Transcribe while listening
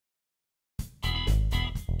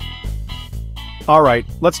Alright,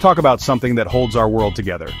 let's talk about something that holds our world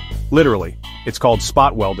together. Literally, it's called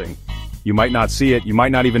spot welding. You might not see it, you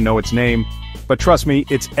might not even know its name, but trust me,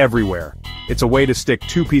 it's everywhere. It's a way to stick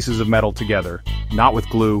two pieces of metal together, not with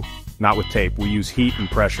glue, not with tape, we use heat and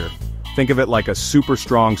pressure. Think of it like a super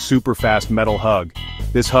strong, super fast metal hug.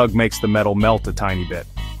 This hug makes the metal melt a tiny bit,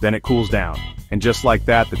 then it cools down, and just like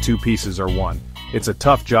that the two pieces are one. It's a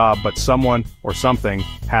tough job, but someone, or something,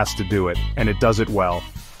 has to do it, and it does it well.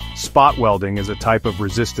 Spot welding is a type of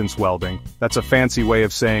resistance welding. That's a fancy way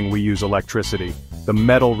of saying we use electricity. The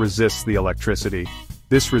metal resists the electricity.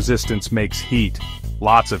 This resistance makes heat.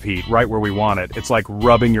 Lots of heat, right where we want it. It's like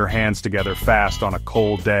rubbing your hands together fast on a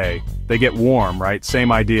cold day. They get warm, right?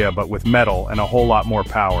 Same idea, but with metal and a whole lot more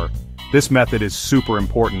power. This method is super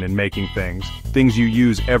important in making things you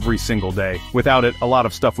use every single day. Without it, a lot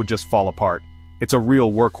of stuff would just fall apart. It's a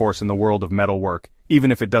real workhorse in the world of metalwork,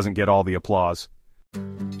 even if it doesn't get all the applause.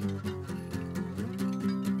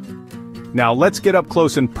 Now let's get up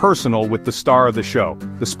close and personal with the star of the show,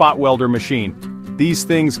 the spot welder machine. These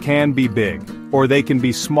things can be big, or they can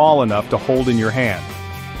be small enough to hold in your hand.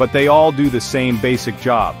 But they all do the same basic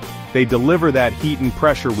job. They deliver that heat and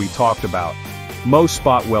pressure we talked about. Most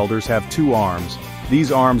spot welders have two arms.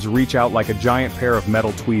 These arms reach out like a giant pair of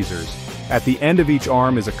metal tweezers. At the end of each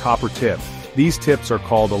arm is a copper tip. These tips are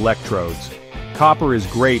called electrodes. Copper is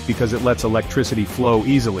great because it lets electricity flow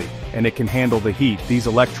easily, and it can handle the heat. These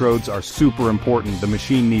electrodes are super important. The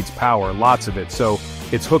machine needs power, lots of it, so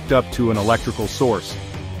it's hooked up to an electrical source.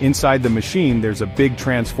 Inside the machine there's a big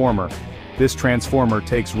transformer. This transformer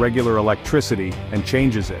takes regular electricity and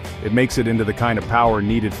changes it. It makes it into the kind of power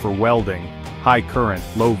needed for welding. High current,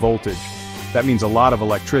 low voltage. That means a lot of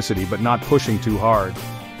electricity but not pushing too hard.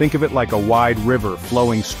 Think of it like a wide river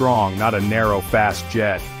flowing strong, not a narrow, fast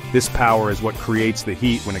jet. This power is what creates the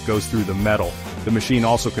heat when it goes through the metal. The machine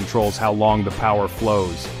also controls how long the power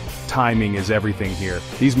flows. Timing is everything here.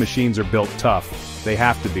 These machines are built tough. They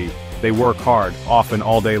have to be. They work hard, often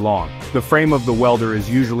all day long. The frame of the welder is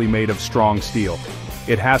usually made of strong steel.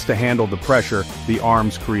 It has to handle the pressure the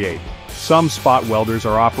arms create. Some spot welders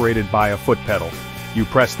are operated by a foot pedal. You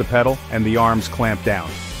press the pedal and the arms clamp down.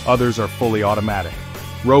 Others are fully automatic.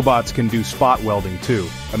 Robots can do spot welding too.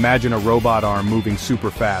 Imagine a robot arm moving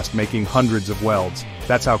super fast, making hundreds of welds.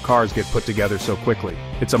 That's how cars get put together so quickly.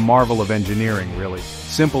 It's a marvel of engineering, really.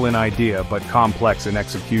 Simple in idea, but complex in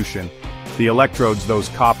execution. The electrodes, those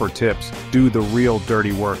copper tips, do the real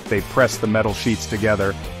dirty work. They press the metal sheets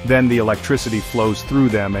together, then the electricity flows through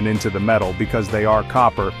them and into the metal. Because they are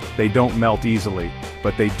copper, they don't melt easily,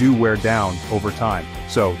 but they do wear down over time,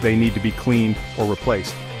 so they need to be cleaned or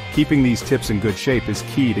replaced. Keeping these tips in good shape is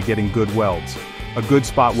key to getting good welds. A good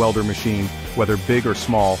spot welder machine, whether big or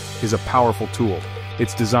small, is a powerful tool.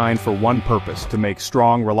 It's designed for one purpose: to make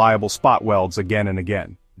strong, reliable spot welds again and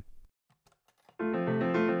again.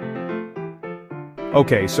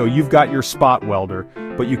 Okay, so you've got your spot welder,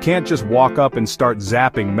 but you can't just walk up and start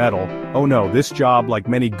zapping metal. Oh no, this job, like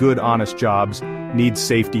many good honest jobs, needs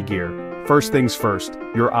safety gear. First things first,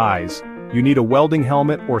 your eyes. You need a welding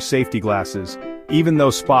helmet or safety glasses. Even though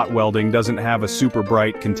spot welding doesn't have a super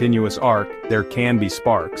bright continuous arc, there can be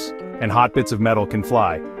sparks. And hot bits of metal can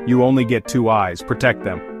fly. You only get two eyes, protect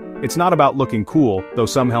them. It's not about looking cool, though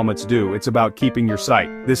some helmets do, it's about keeping your sight.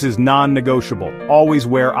 This is non-negotiable. Always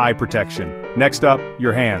wear eye protection. Next up,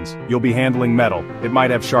 your hands. You'll be handling metal. It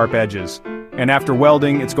might have sharp edges. And after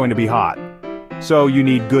welding, it's going to be hot. So you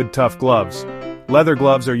need good tough gloves. Leather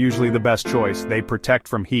gloves are usually the best choice. They protect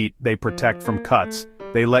from heat, they protect from cuts.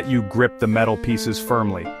 They let you grip the metal pieces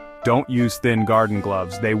firmly. Don't use thin garden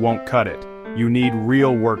gloves, they won't cut it. You need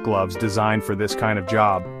real work gloves designed for this kind of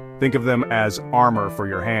job. Think of them as armor for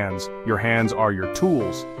your hands. Your hands are your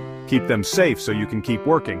tools. Keep them safe so you can keep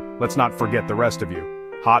working. Let's not forget the rest of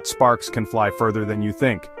you. Hot sparks can fly further than you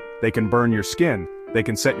think. They can burn your skin. They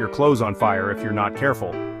can set your clothes on fire if you're not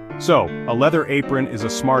careful. So, a leather apron is a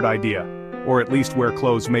smart idea. Or at least wear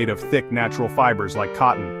clothes made of thick natural fibers like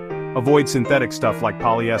cotton. Avoid synthetic stuff like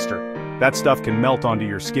polyester. That stuff can melt onto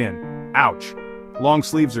your skin. Ouch. Long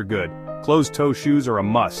sleeves are good. Closed-toe shoes are a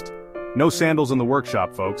must. No sandals in the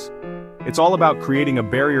workshop, folks. It's all about creating a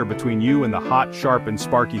barrier between you and the hot, sharp, and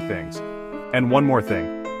sparky things. And one more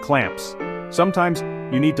thing. Clamps. Sometimes,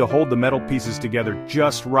 you need to hold the metal pieces together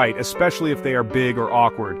just right, especially if they are big or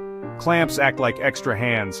awkward. Clamps act like extra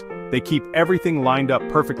hands. They keep everything lined up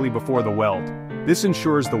perfectly before the weld. This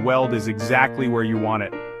ensures the weld is exactly where you want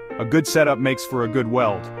it. A good setup makes for a good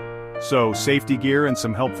weld. So, safety gear and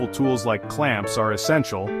some helpful tools like clamps are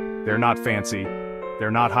essential. They're not fancy,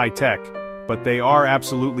 they're not high-tech, but they are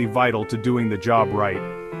absolutely vital to doing the job right,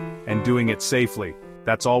 and doing it safely.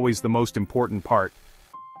 That's always the most important part.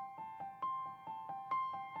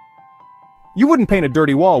 You wouldn't paint a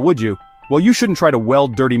dirty wall, would you? Well, you shouldn't try to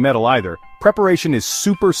weld dirty metal either. Preparation is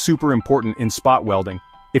super important in spot welding.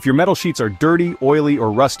 If your metal sheets are dirty, oily,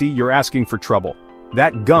 or rusty, you're asking for trouble.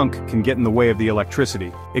 That gunk can get in the way of the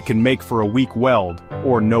electricity. It can make for a weak weld,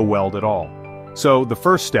 or no weld at all. So, the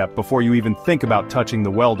first step before you even think about touching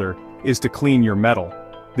the welder is to clean your metal.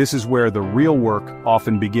 This is where the real work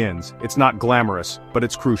often begins. It's not glamorous, but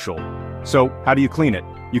it's crucial. So, how do you clean it?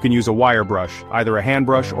 You can use a wire brush, either a hand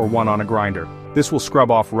brush or one on a grinder. This will scrub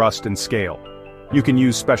off rust and scale. You can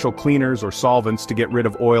use special cleaners or solvents to get rid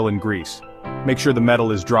of oil and grease. Make sure the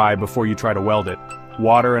metal is dry before you try to weld it.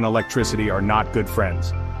 Water and electricity are not good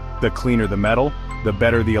friends. The cleaner the metal, the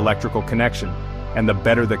better the electrical connection. And the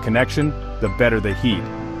better the connection, the better the heat.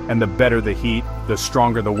 And the better the heat, the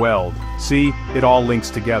stronger the weld. See, it all links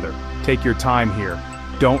together. Take your time here.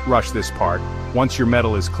 Don't rush this part. Once your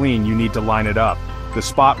metal is clean, you need to line it up. The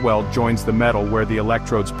spot weld joins the metal where the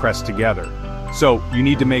electrodes press together. So, you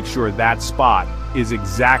need to make sure that spot is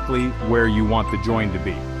exactly where you want the join to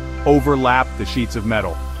be. Overlap the sheets of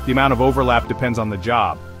metal. The amount of overlap depends on the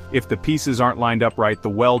job. If the pieces aren't lined up right, the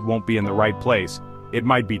weld won't be in the right place. It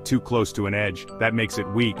might be too close to an edge, that makes it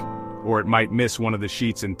weak. Or it might miss one of the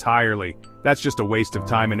sheets entirely. That's just a waste of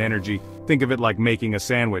time and energy. Think of it like making a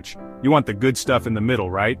sandwich. You want the good stuff in the middle,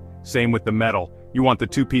 right? Same with the metal. You want the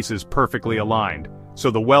two pieces perfectly aligned. So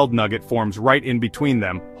the weld nugget forms right in between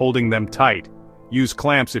them, holding them tight. Use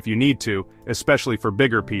clamps if you need to, especially for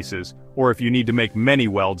bigger pieces, or if you need to make many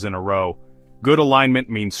welds in a row. Good alignment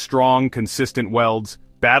means strong, consistent welds.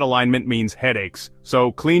 Bad alignment means headaches.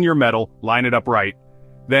 So clean your metal, line it up right.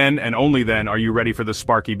 Then, and only then, are you ready for the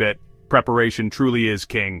sparky bit. Preparation truly is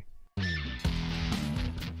king.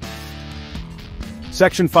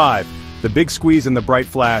 Section 5. The big squeeze and the bright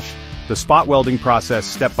flash. The spot welding process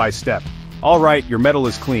step by step. Alright, your metal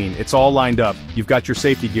is clean, it's all lined up, you've got your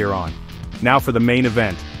safety gear on. Now for the main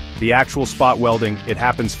event. The actual spot welding, it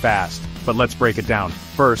happens fast. But let's break it down.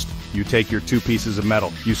 First, you take your two pieces of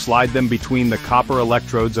metal. You slide them between the copper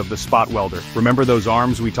electrodes of the spot welder. Remember those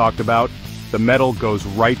arms we talked about? The metal goes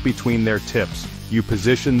right between their tips. You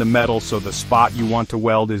position the metal so the spot you want to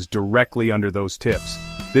weld is directly under those tips.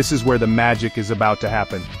 This is where the magic is about to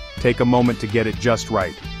happen. Take a moment to get it just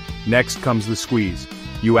right. Next comes the squeeze.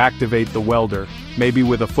 You activate the welder, maybe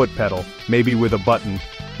with a foot pedal, maybe with a button.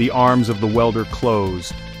 The arms of the welder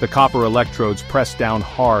close. The copper electrodes press down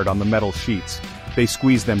hard on the metal sheets. They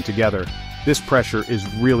squeeze them together. This pressure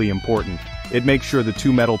is really important. It makes sure the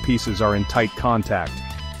two metal pieces are in tight contact.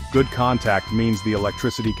 Good contact means the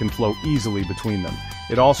electricity can flow easily between them.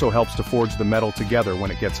 It also helps to forge the metal together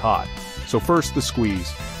when it gets hot. So first the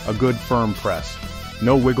squeeze, a good firm press.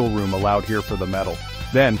 No wiggle room allowed here for the metal.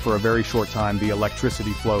 Then, for a very short time, the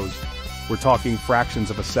electricity flows. We're talking fractions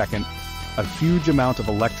of a second. A huge amount of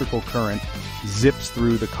electrical current zips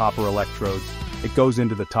through the copper electrodes. It goes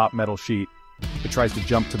into the top metal sheet. It tries to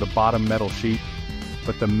jump to the bottom metal sheet,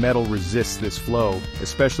 but the metal resists this flow,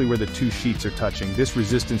 especially where the two sheets are touching. This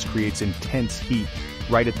resistance creates intense heat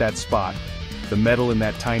right at that spot. The metal in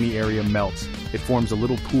that tiny area melts. It forms a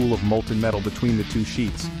little pool of molten metal between the two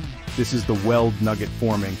sheets. This is the weld nugget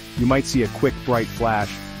forming. You might see a quick bright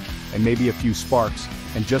flash, and maybe a few sparks,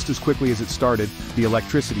 and just as quickly as it started, the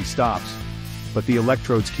electricity stops. But the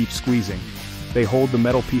electrodes keep squeezing. They hold the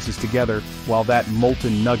metal pieces together while that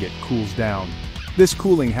molten nugget cools down. This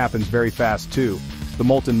cooling happens very fast too. The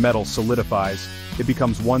molten metal solidifies. It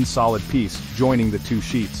becomes one solid piece, joining the two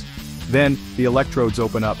sheets. Then, the electrodes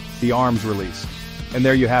open up, the arms release. And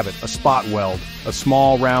there you have it, a spot weld. A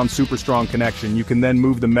small, round, super strong connection. You can then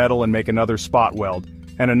move the metal and make another spot weld.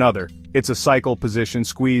 And another. It's a cycle, position,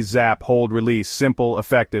 squeeze, zap, hold, release. Simple,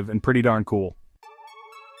 effective, and pretty darn cool.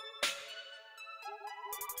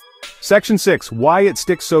 Section 6. Why it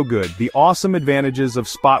sticks so good. The awesome advantages of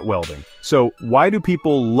spot welding. So, why do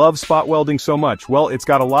people love spot welding so much? Well, it's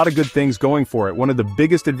got a lot of good things going for it. One of the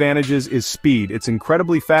biggest advantages is speed. It's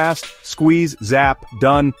incredibly fast. Squeeze, zap,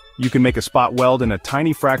 done. You can make a spot weld in a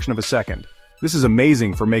tiny fraction of a second. This is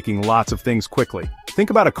amazing for making lots of things quickly. Think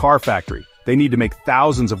about a car factory. They need to make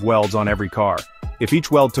thousands of welds on every car. If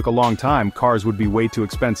each weld took a long time, cars would be way too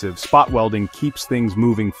expensive. Spot welding keeps things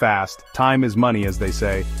moving fast. Time is money, as they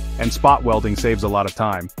say, and spot welding saves a lot of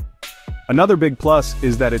time. Another big plus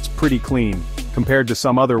is that it's pretty clean. Compared to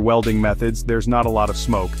some other welding methods, there's not a lot of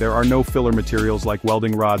smoke. There are no filler materials like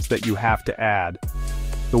welding rods that you have to add.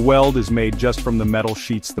 The weld is made just from the metal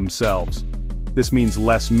sheets themselves. This means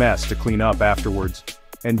less mess to clean up afterwards.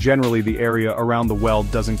 and generally the area around the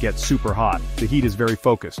weld doesn't get super hot. The heat is very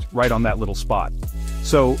focused, right on that little spot.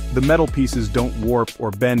 So, the metal pieces don't warp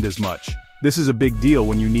or bend as much. This is a big deal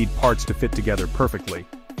when you need parts to fit together perfectly.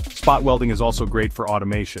 Spot welding is also great for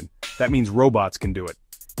automation. That means robots can do it.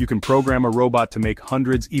 You can program a robot to make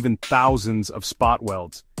hundreds, even thousands of spot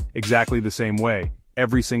welds, exactly the same way,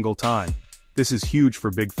 every single time. This is huge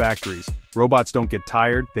for big factories. Robots don't get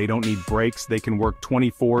tired, they don't need breaks, they can work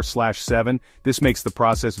 24/7. This makes the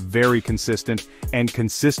process very consistent, and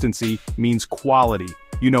consistency means quality.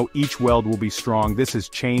 You know each weld will be strong. This has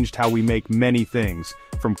changed how we make many things.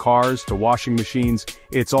 From cars to washing machines,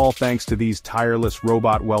 it's all thanks to these tireless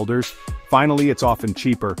robot welders. Finally, it's often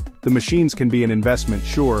cheaper. The machines can be an investment,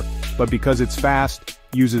 sure, but because it's fast,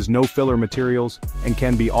 uses no filler materials, and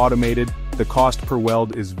can be automated, the cost per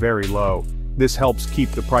weld is very low. This helps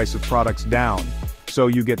keep the price of products down, so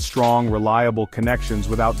you get strong, reliable connections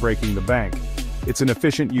without breaking the bank. It's an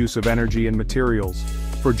efficient use of energy and materials.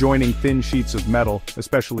 For joining thin sheets of metal,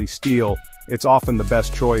 especially steel, it's often the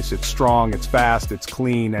best choice. It's strong, it's fast, it's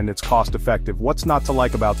clean, and it's cost-effective. What's not to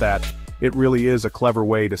like about that? It really is a clever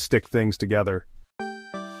way to stick things together.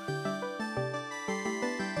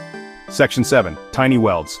 Section 7. Tiny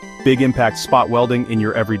welds. Big impact spot welding in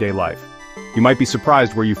your everyday life. You might be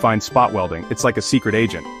surprised where you find spot welding. It's like a secret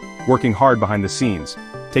agent, working hard behind the scenes.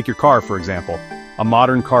 Take your car, for example. A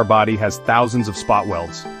modern car body has thousands of spot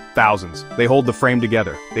welds. Thousands. They hold the frame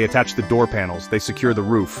together. They attach the door panels. They secure the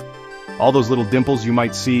roof. All those little dimples you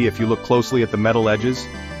might see if you look closely at the metal edges,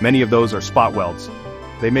 many of those are spot welds.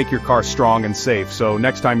 They make your car strong and safe, so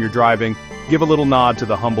next time you're driving, give a little nod to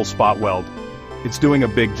the humble spot weld. It's doing a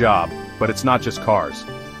big job, but it's not just cars.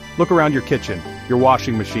 Look around your kitchen, your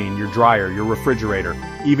washing machine, your dryer, your refrigerator,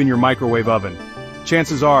 even your microwave oven.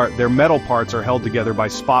 Chances are, their metal parts are held together by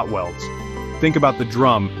spot welds. Think about the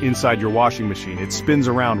drum inside your washing machine. It spins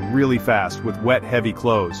around really fast with wet, heavy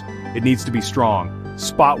clothes. It needs to be strong.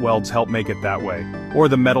 Spot welds help make it that way. Or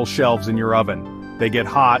the metal shelves in your oven. They get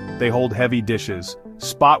hot, they hold heavy dishes.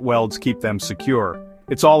 Spot welds keep them secure.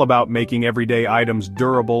 It's all about making everyday items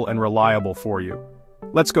durable and reliable for you.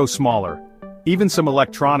 Let's go smaller. Even some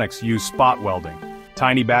electronics use spot welding.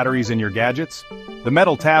 Tiny batteries in your gadgets? The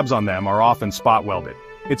metal tabs on them are often spot welded.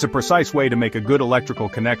 It's a precise way to make a good electrical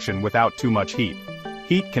connection without too much heat.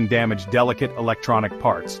 Heat can damage delicate electronic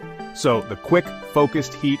parts. So, the quick,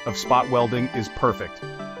 focused heat of spot welding is perfect.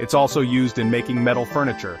 It's also used in making metal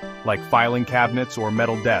furniture, like filing cabinets or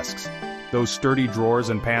metal desks. Those sturdy drawers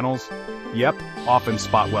and panels? Yep, often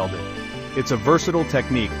spot welded. It's a versatile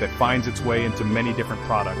technique that finds its way into many different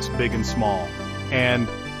products, big and small. And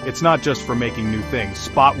it's not just for making new things.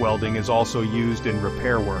 Spot welding is also used in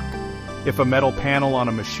repair work. If a metal panel on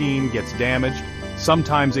a machine gets damaged,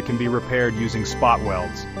 sometimes it can be repaired using spot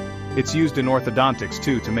welds. It's used in orthodontics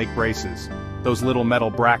too to make braces. Those little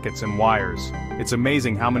metal brackets and wires. It's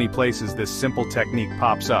amazing how many places this simple technique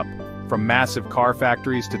pops up, from massive car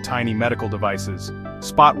factories to tiny medical devices.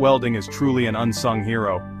 Spot welding is truly an unsung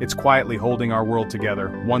hero. It's quietly holding our world together,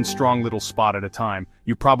 one strong little spot at a time.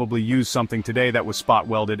 You probably used something today that was spot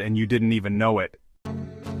welded and you didn't even know it.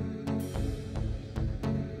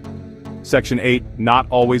 Section 8. Not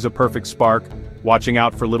always a perfect spark. Watching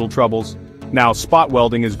out for little troubles. Now, spot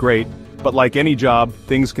welding is great, but like any job,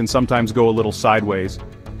 things can sometimes go a little sideways.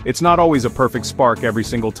 It's not always a perfect spark every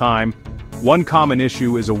single time. One common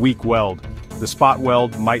issue is a weak weld. The spot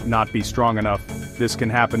weld might not be strong enough. This can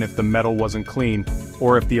happen if the metal wasn't clean,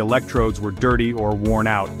 or if the electrodes were dirty or worn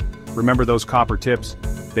out. Remember those copper tips?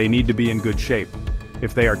 They need to be in good shape.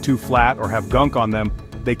 If they are too flat or have gunk on them,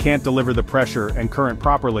 they can't deliver the pressure and current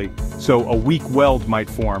properly, so a weak weld might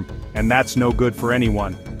form, and that's no good for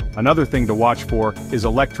anyone. Another thing to watch for is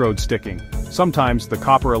electrode sticking. Sometimes the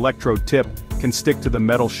copper electrode tip can stick to the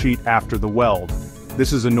metal sheet after the weld.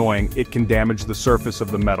 This is annoying. It can damage the surface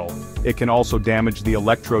of the metal. It can also damage the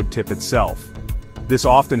electrode tip itself. This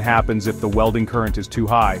often happens if the welding current is too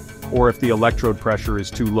high, or if the electrode pressure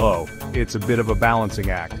is too low. It's a bit of a balancing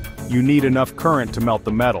act. You need enough current to melt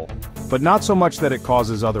the metal, but not so much that it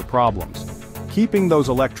causes other problems. Keeping those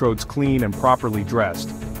electrodes clean and properly dressed,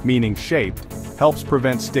 meaning shaped, helps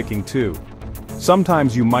prevent sticking too.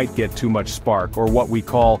 Sometimes you might get too much spark, or what we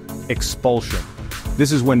call expulsion.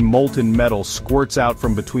 This is when molten metal squirts out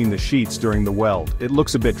from between the sheets during the weld. It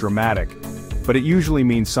looks a bit dramatic, but it usually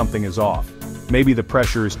means something is off. Maybe the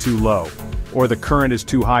pressure is too low, or the current is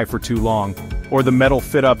too high for too long, or the metal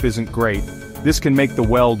fit-up isn't great. This can make the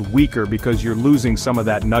weld weaker because you're losing some of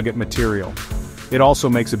that nugget material. It also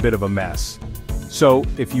makes a bit of a mess. So,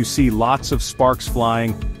 if you see lots of sparks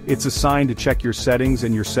flying, it's a sign to check your settings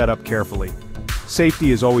and your setup carefully.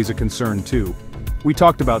 Safety is always a concern too. We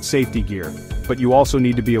talked about safety gear, but you also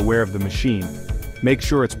need to be aware of the machine. Make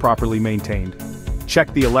sure it's properly maintained.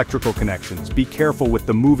 Check the electrical connections, be careful with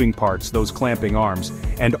the moving parts, those clamping arms,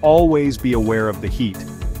 and always be aware of the heat.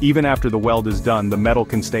 Even after the weld is done, the metal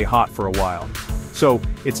can stay hot for a while. So,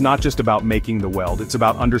 it's not just about making the weld, it's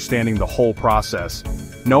about understanding the whole process.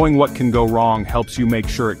 Knowing what can go wrong helps you make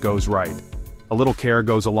sure it goes right. A little care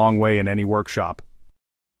goes a long way in any workshop.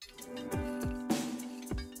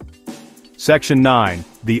 Section 9.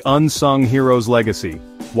 The Unsung Hero's Legacy.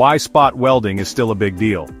 Why spot welding is still a big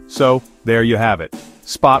deal. So, there you have it.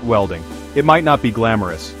 Spot welding. It might not be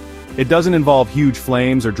glamorous. It doesn't involve huge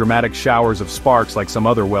flames or dramatic showers of sparks like some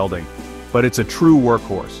other welding. But it's a true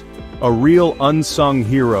workhorse. A real unsung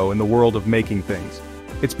hero in the world of making things.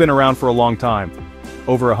 It's been around for a long time.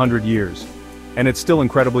 Over 100 years. And it's still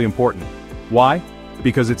incredibly important. Why?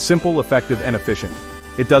 Because it's simple, effective, and efficient.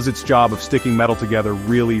 It does its job of sticking metal together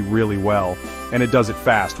really, really well. And it does it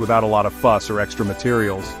fast, without a lot of fuss or extra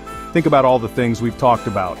materials. Think about all the things we've talked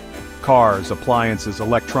about. Cars, appliances,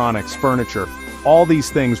 electronics, furniture. All these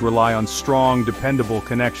things rely on strong, dependable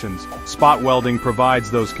connections. Spot welding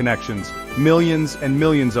provides those connections. Millions and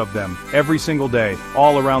millions of them, every single day,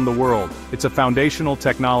 all around the world. It's a foundational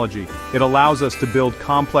technology. It allows us to build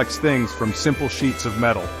complex things from simple sheets of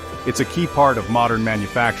metal. It's a key part of modern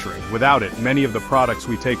manufacturing. Without it, many of the products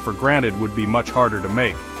we take for granted would be much harder to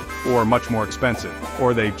make, or much more expensive,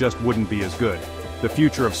 or they just wouldn't be as good. The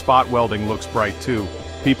future of spot welding looks bright too.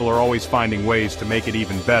 People are always finding ways to make it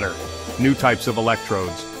even better. New types of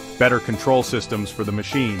electrodes, better control systems for the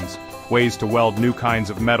machines, ways to weld new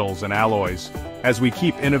kinds of metals and alloys. As we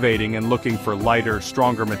keep innovating and looking for lighter,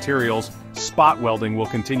 stronger materials, spot welding will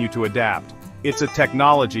continue to adapt. It's a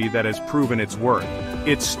technology that has proven its worth.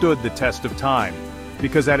 It's stood the test of time.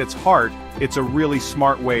 Because at its heart, it's a really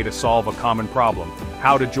smart way to solve a common problem.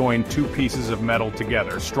 How to join two pieces of metal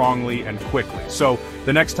together strongly and quickly. So,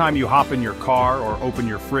 the next time you hop in your car or open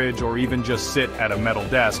your fridge or even just sit at a metal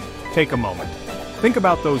desk, take a moment. Think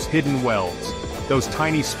about those hidden welds, those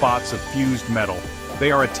tiny spots of fused metal.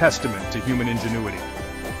 They are a testament to human ingenuity.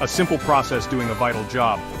 A simple process doing a vital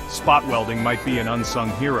job. Spot welding might be an unsung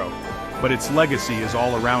hero, but its legacy is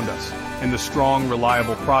all around us, in the strong,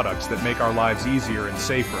 reliable products that make our lives easier and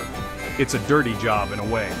safer. It's a dirty job in a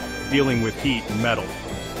way, dealing with heat and metal.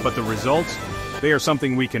 But the results? They are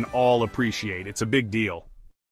something we can all appreciate. It's a big deal.